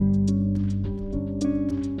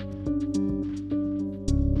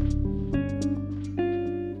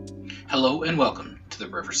Hello and welcome to the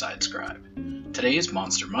Riverside Scribe. Today is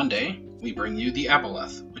Monster Monday. We bring you the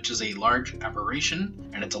Aboleth, which is a large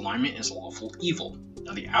aberration, and its alignment is lawful evil.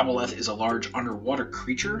 Now, the Aboleth is a large underwater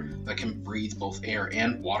creature that can breathe both air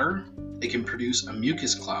and water. It can produce a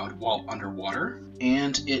mucus cloud while underwater,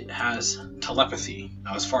 and it has telepathy.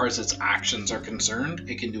 Now, as far as its actions are concerned,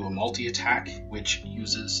 it can do a multi-attack, which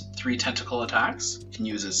uses 3 tentacle attacks. It can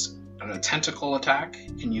use a tentacle attack,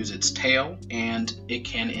 can use its tail, and it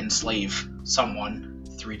can enslave someone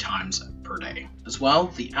 3 times per day. As well,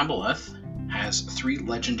 the Aboleth has 3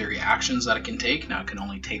 legendary actions that it can take. Now, it can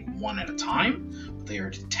only take 1 at a time, but they are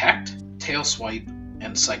Detect, Tail Swipe,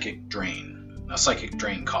 and Psychic Drain. Now, Psychic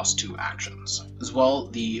Drain costs 2 actions. As well,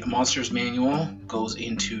 the Monster's Manual goes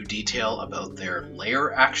into detail about their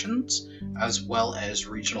layer actions, as well as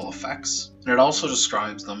regional effects, and it also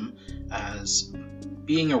describes them as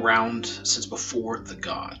being around since before the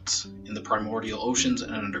gods, in the primordial oceans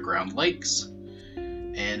and underground lakes,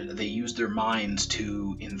 and they use their minds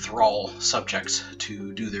to enthrall subjects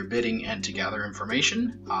to do their bidding and to gather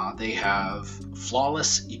information. They have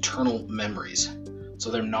flawless eternal memories, so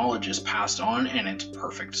their knowledge is passed on and it's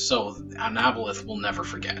perfect, so an Aboleth will never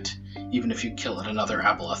forget. Even if you kill it, another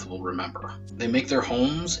Aboleth will remember. They make their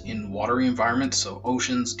homes in watery environments, so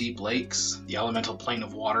oceans, deep lakes, the elemental plane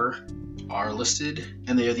of water are listed,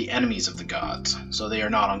 and they are the enemies of the gods, so they are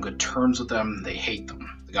not on good terms with them. They hate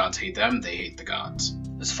them. The gods hate them, they hate the gods.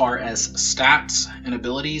 As far as stats and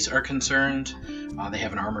abilities are concerned, they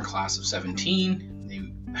have an armor class of 17.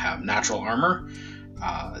 They have natural armor.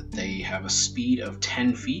 They have a speed of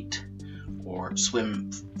 10 feet or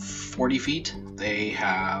swim 40 feet. They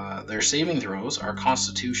have their saving throws are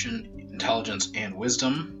Constitution, Intelligence, and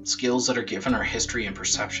Wisdom. Skills that are given are History and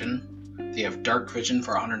Perception. They have dark vision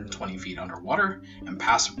for 120 feet underwater and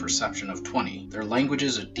passive perception of 20. Their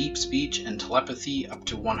languages are deep speech and telepathy up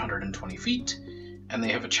to 120 feet, and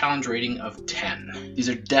they have a challenge rating of 10. These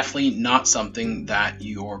are definitely not something that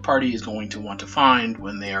your party is going to want to find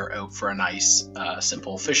when they are out for a nice,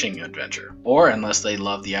 simple fishing adventure. Or unless they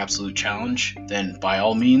love the absolute challenge, then by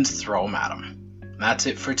all means throw them at them. And that's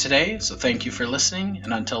it for today, so thank you for listening,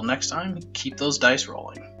 and until next time, keep those dice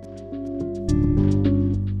rolling.